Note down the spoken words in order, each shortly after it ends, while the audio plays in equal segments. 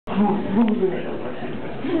smoothen it or whatever.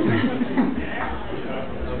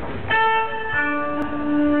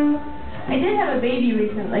 I did have a baby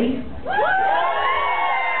recently.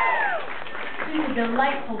 She's a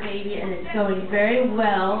delightful baby, and it's going very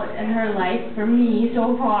well in her life for me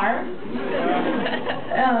so far.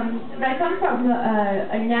 But I come from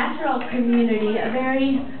a natural community, a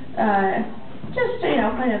very just, you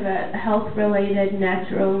know, kind of a health-related,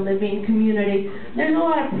 natural living community. There's a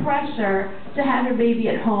lot of pressure to have your baby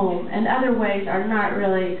at home, and other ways are not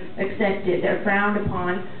really accepted. They're frowned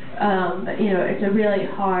upon. But, you know, it's a really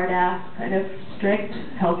hard-ass, kind of strict,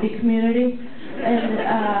 healthy community.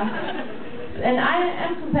 And I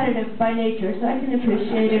am competitive by nature, so I can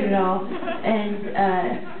appreciate it all.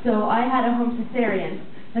 And so I had a home cesarean.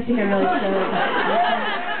 I think I really showed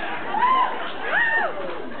that.